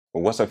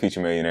Well, what's up,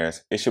 future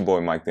millionaires? It's your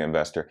boy Mike the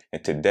Investor,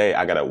 and today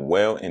I got a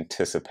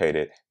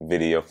well-anticipated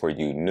video for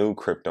you new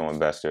crypto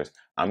investors.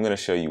 I'm going to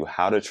show you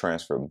how to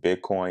transfer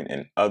Bitcoin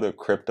and other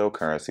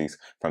cryptocurrencies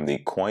from the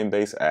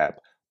Coinbase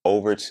app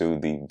over to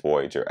the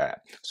Voyager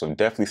app. So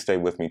definitely stay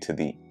with me to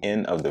the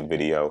end of the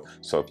video.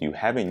 So if you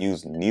haven't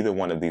used neither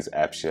one of these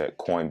apps yet,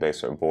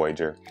 Coinbase or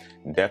Voyager,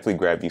 definitely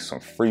grab you some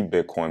free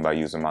Bitcoin by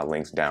using my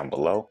links down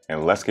below,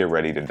 and let's get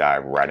ready to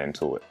dive right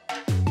into it.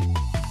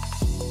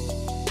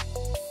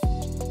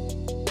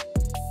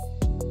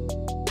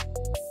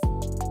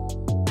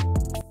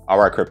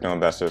 Alright, crypto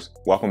investors,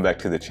 welcome back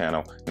to the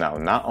channel. Now,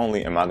 not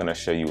only am I going to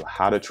show you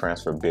how to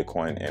transfer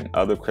Bitcoin and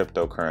other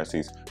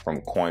cryptocurrencies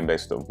from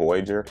Coinbase to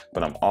Voyager,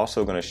 but I'm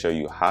also going to show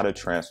you how to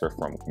transfer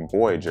from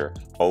Voyager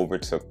over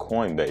to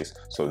Coinbase,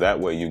 so that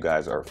way you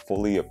guys are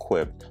fully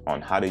equipped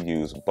on how to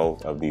use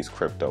both of these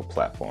crypto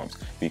platforms.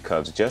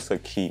 Because just a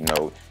key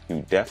note,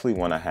 you definitely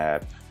want to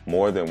have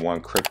more than one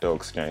crypto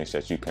exchange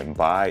that you can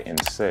buy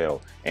and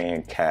sell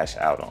and cash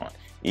out on.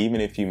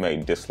 Even if you may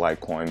dislike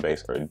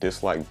Coinbase or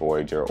dislike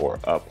Voyager or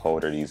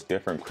𝗕𝗢𝗘𝗘 or these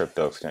different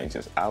crypto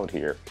exchanges out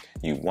here,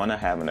 you want to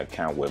have an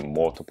account with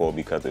multiple,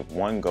 because if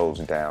one goes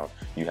down,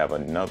 you have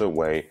another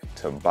way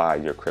to buy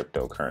your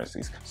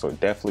cryptocurrencies. So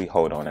definitely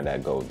hold on to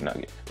that gold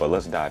nugget. But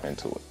let's dive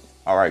into it.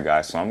 Alright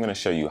guys, so I'm going to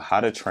show you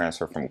how to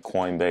transfer from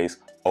Coinbase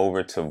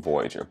over to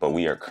Voyager, but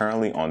we are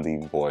currently on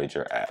the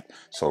Voyager app.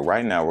 So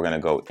right now we're going to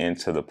go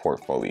into the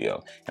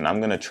portfolio and I'm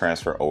going to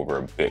transfer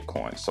over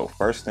Bitcoin. So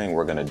first thing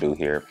we're going to do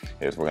here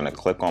is we're going to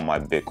click on my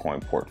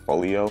Bitcoin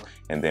portfolio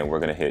and then we're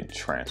going to hit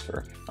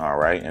transfer. All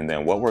right, and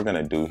then what we're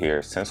going to do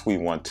here, since we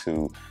want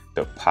to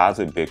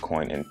deposit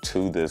Bitcoin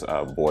into this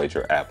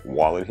Voyager app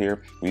wallet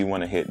here, we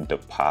want to hit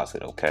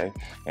deposit. Okay,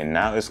 and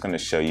now it's going to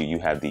show you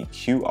have the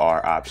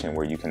QR option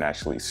where you can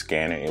actually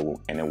scan it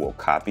and it will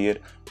copy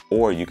it,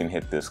 or you can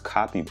hit this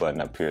copy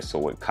button up here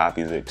so it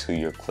copies it to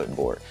your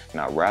clipboard.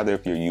 Now rather,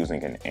 if you're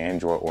using an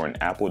Android or an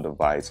Apple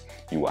device,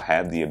 you will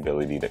have the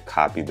ability to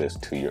copy this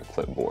to your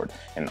clipboard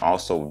and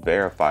also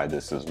verify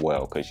this as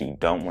well, because you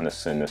don't want to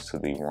send this to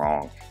the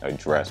wrong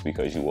address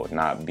because you will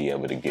not be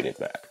able to get it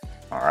back.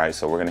 All right,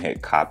 so we're going to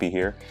hit copy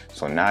here.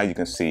 So now you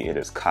can see it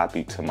is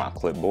copied to my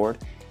clipboard.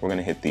 We're going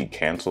to hit the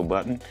cancel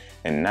button.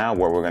 And now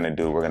what we're going to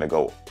do, we're going to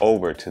go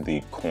over to the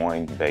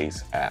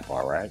Coinbase app.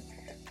 All right,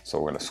 so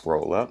we're going to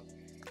scroll up.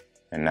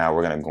 And now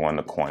we're going to go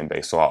into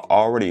Coinbase. So I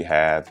already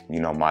have,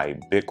 my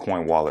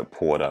Bitcoin wallet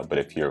pulled up. But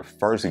if you're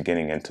first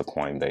getting into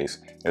Coinbase,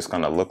 it's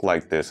going to look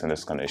like this, and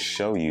it's going to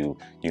show you,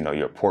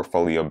 your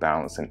portfolio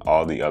balance and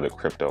all the other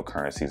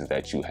cryptocurrencies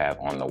that you have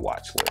on the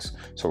watch list.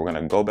 So we're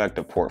going to go back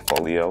to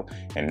portfolio.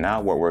 And now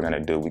what we're going to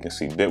do, we can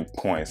see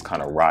Bitcoin is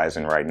kind of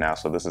rising right now.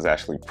 So this is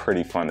actually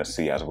pretty fun to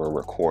see as we're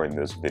recording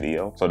this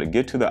video. So to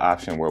get to the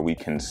option where we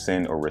can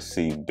send or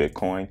receive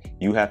Bitcoin,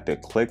 you have to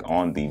click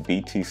on the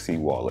BTC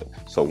wallet.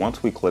 So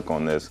once we click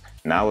on this,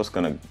 now it's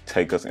going to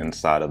take us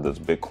inside of this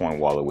Bitcoin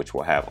wallet, which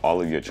will have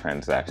all of your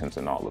transactions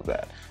and all of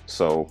that.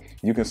 So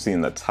you can see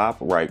in the top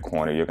right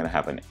corner, you're going to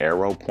have an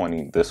arrow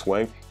pointing this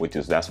way,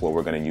 that's what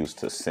we're going to use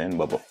to send.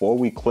 But before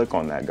we click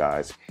on that,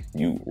 guys,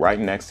 right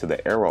next to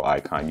the arrow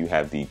icon, you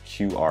have the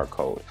QR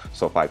code.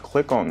 So if I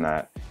click on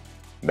that,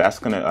 that's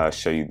going to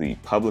show you the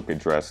public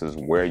addresses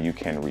where you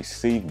can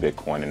receive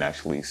Bitcoin and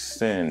actually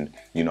send,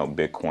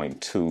 Bitcoin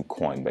to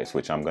Coinbase,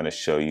 which I'm going to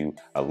show you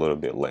a little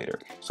bit later.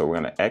 So we're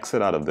going to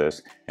exit out of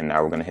this, and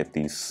now we're going to hit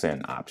the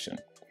send option.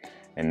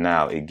 And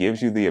now it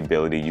gives you the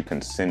ability, you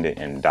can send it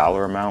in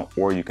dollar amount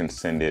or you can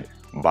send it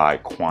by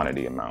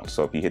quantity amount.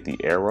 So if you hit the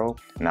arrow,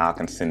 now I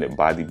can send it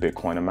by the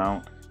Bitcoin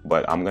amount,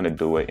 but I'm going to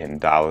do it in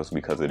dollars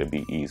because it'll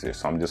be easier.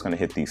 So I'm just going to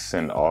hit the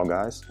send all,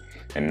 guys.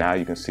 And now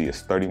you can see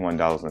it's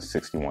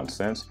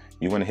 $31.61.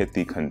 You want to hit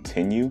the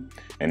continue.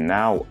 And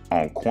now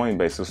on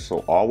Coinbase, this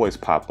will always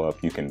pop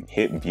up. You can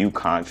hit view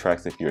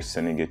contracts if you're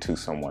sending it to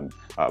someone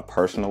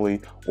personally,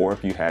 or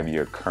if you have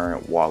your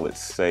current wallet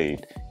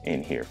saved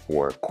in here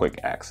for quick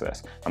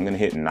access. I'm going to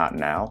hit not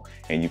now,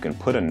 and you can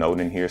put a note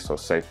in here. So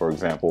say, for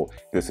example,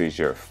 this is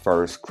your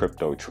first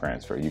crypto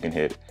transfer. You can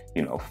hit,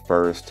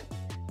 first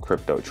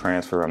crypto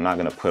transfer. I'm not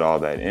going to put all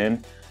that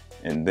in.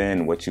 And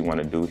then what you want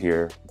to do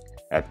here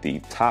at the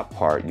top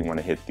part, you want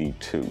to hit the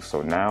to.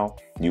 So now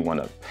you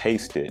want to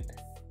paste it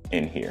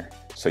in here.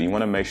 So you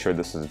want to make sure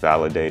this is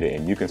validated,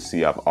 and you can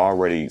see I've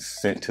already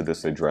sent to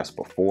this address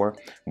before,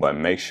 but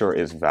make sure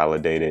it's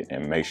validated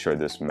and make sure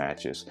this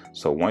matches.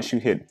 So once you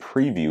hit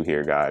preview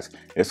here, guys,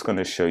 it's going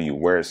to show you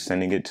where it's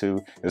sending it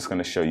to. It's going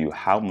to show you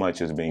how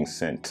much is being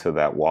sent to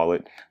that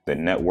wallet, the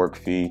network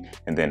fee,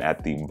 and then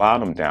at the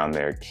bottom down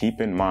there, keep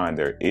in mind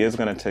there is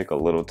going to take a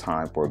little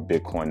time for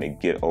Bitcoin to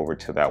get over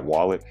to that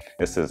wallet.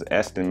 It says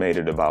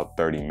estimated about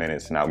 30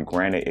 minutes. Now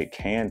granted, it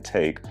can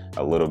take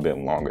a little bit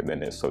longer than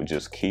this, so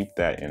just keep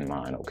that in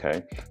mind.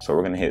 Okay, so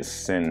we're going to hit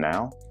send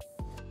now.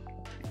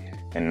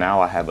 And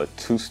now I have a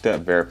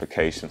two-step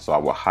verification. So I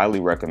will highly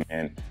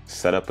recommend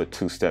set up a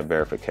two-step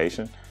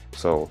verification.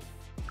 So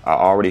I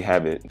already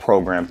have it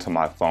programmed to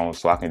my phone,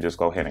 so I can just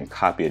go ahead and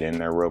copy it in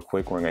there real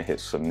quick. We're going to hit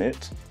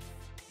submit.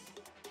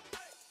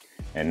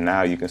 And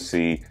now you can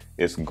see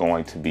it's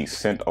going to be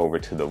sent over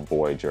to the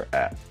Voyager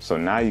app. So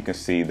now you can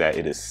see that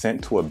it is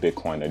sent to a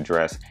Bitcoin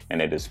address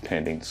and it is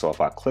pending. So if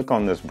I click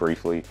on this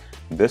briefly,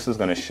 this is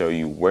going to show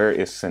you where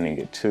it's sending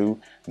it to,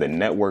 the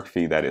network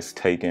fee that is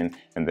taken,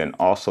 and then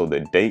also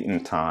the date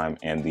and time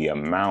and the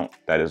amount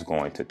that is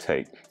going to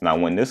take. Now,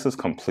 when this is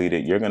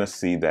completed, you're going to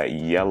see that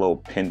yellow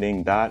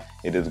pending dot.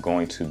 It is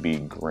going to be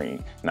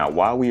green. Now,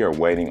 while we are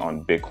waiting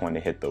on Bitcoin to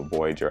hit the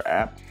Voyager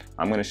app,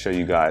 I'm going to show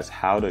you guys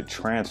how to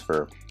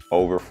transfer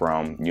over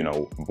from,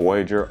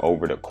 Voyager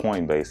over to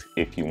Coinbase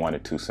if you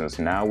wanted to, since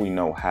now we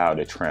know how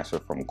to transfer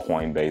from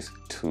Coinbase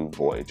to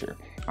Voyager.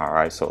 All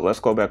right, so let's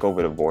go back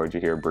over to Voyager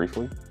here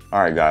briefly.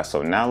 All right, guys,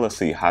 so now let's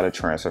see how to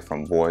transfer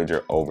from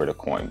Voyager over to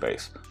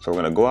Coinbase. So we're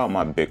gonna go out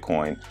my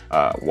Bitcoin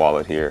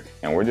wallet here,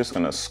 and we're just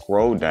gonna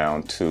scroll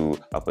down to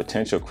a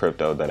potential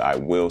crypto that I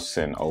will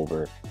send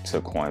over to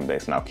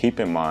Coinbase. Now,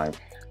 keep in mind,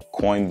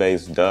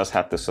 Coinbase does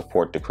have to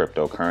support the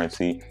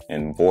cryptocurrency,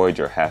 and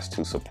Voyager has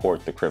to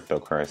support the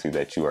cryptocurrency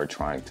that you are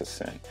trying to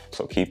send.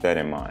 So keep that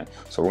in mind.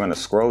 So we're going to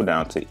scroll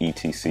down to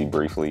ETC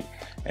briefly,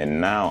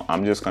 and now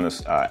I'm just going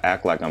to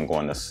act like I'm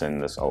going to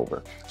send this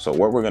over. So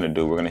what we're going to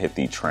do, we're going to hit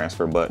the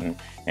transfer button,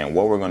 and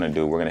what we're going to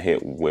do, we're going to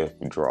hit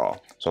withdraw.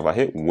 So if I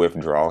hit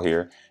withdraw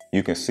here,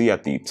 you can see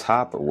at the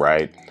top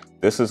right,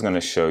 this is going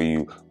to show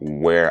you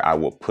where I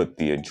will put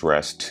the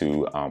address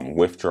to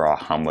withdraw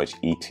how much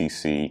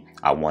ETC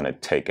I want to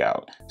take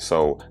out.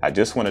 So I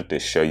just wanted to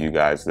show you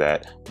guys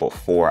that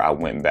before I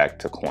went back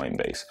to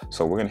Coinbase.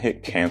 So we're going to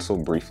hit cancel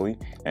briefly,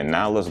 and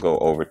now let's go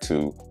over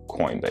to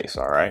Coinbase.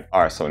 All right,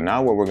 so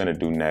now what we're going to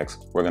do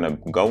next, we're going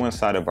to go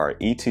inside of our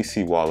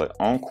ETC wallet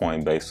on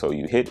Coinbase. So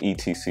you hit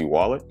ETC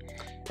wallet,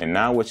 and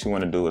now what you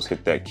want to do is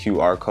hit that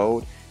QR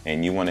code,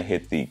 and you want to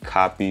hit the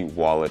copy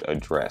wallet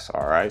address.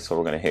 All right, so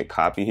we're going to hit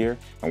copy here,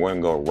 and we're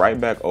going to go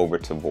right back over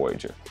to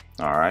Voyager.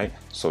 All right,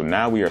 so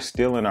now we are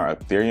still in our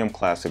Ethereum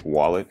Classic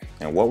wallet,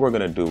 and what we're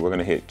going to do, we're going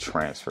to hit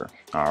transfer.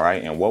 All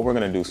right, and what we're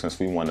going to do, since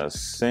we want to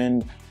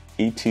send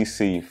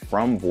ETC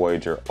from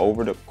Voyager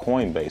over to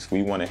Coinbase,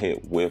 we want to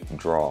hit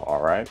withdraw.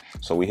 All right,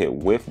 so we hit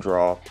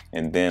withdraw,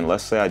 and then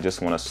let's say I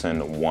just want to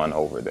send one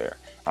over there.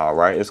 All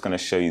right, it's going to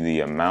show you the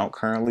amount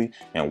currently,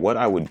 and what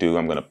I would do,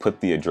 I'm going to put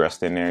the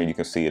address in there. You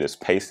can see it is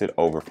pasted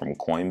over from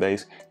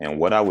Coinbase, and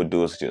what I would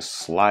do is just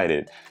slide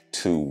it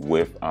to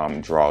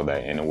withdraw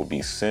that, and it will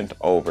be sent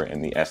over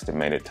in the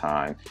estimated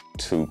time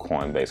to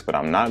Coinbase. But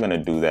I'm not going to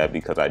do that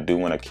because I do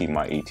want to keep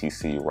my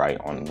ETC right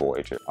on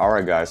Voyager. All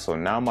right, guys, so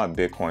now my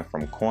Bitcoin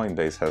from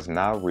Coinbase has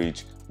now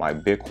reached my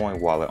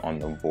Bitcoin wallet on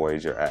the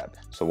Voyager app.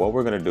 So what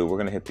we're going to do, we're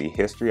going to hit the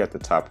history at the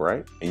top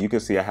right, and you can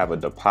see I have a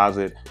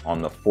deposit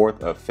on the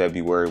 4th of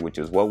February, which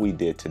is what we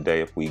did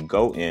today. If we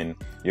go in,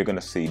 you're going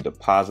to see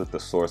deposit. The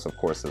source, of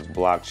course, is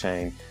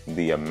blockchain.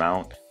 The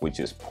amount,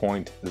 which is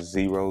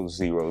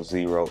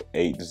 0.000804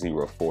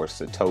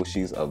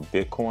 Satoshis of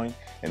Bitcoin.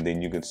 And then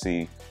you can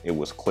see it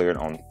was cleared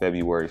on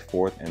February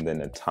 4th, and then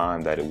the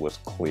time that it was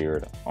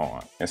cleared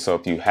on. And so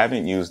if you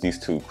haven't used these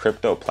two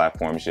crypto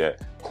platforms yet,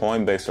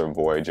 Coinbase or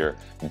Voyager,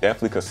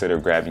 definitely consider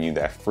grabbing you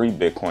that free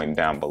Bitcoin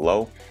down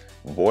below.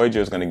 Voyager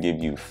is going to give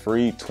you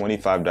free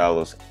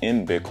 $25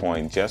 in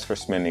Bitcoin just for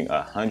spending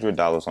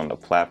 $100 on the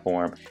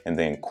platform, and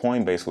then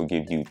Coinbase will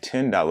give you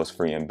 $10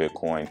 free in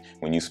Bitcoin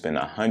when you spend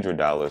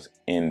 $100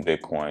 in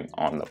Bitcoin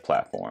on the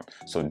platform.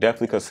 So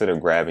definitely consider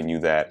grabbing you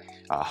that.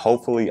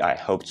 Hopefully I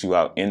helped you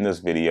out in this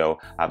video.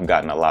 I've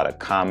gotten a lot of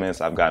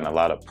comments, I've gotten a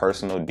lot of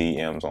personal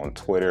DMs on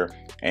Twitter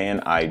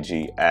and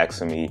IG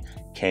asking me,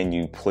 can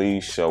you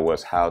please show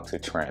us how to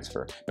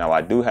transfer? Now, I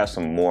do have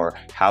some more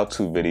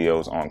how-to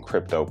videos on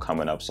crypto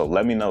coming up, so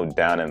let me know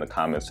down in the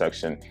comment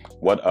section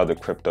what other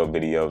crypto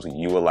videos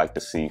you would like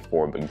to see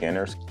for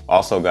beginners.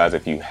 Also, guys,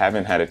 if you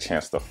haven't had a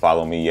chance to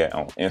follow me yet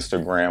on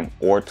Instagram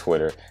or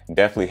Twitter,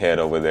 definitely head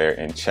over there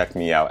and check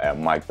me out at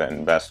Mike the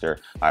Investor.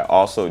 I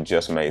also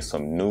just made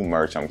some new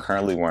merch. I'm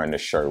currently wearing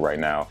this shirt right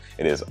now.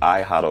 It is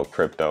I HODL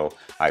Crypto.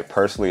 I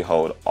personally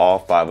hold all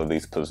 5 of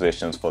these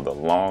positions for the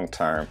long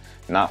term,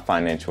 not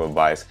financial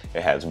advice.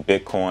 It has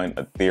Bitcoin,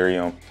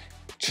 Ethereum,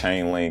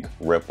 Chainlink,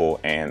 Ripple,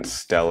 and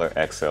Stellar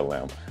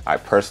XLM. I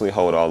personally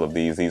hold all of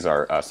these. These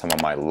are some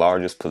of my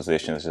largest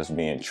positions, just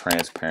being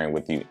transparent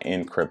with you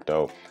in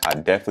crypto. I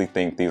definitely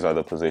think these are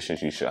the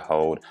positions you should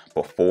hold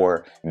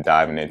before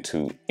diving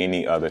into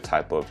any other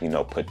type of,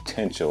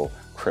 potential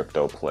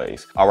crypto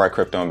plays. All right,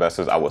 crypto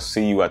investors, I will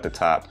see you at the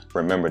top.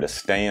 Remember to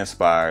stay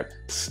inspired,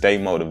 stay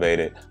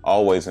motivated,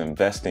 always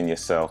invest in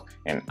yourself,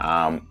 and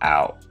I'm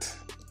out.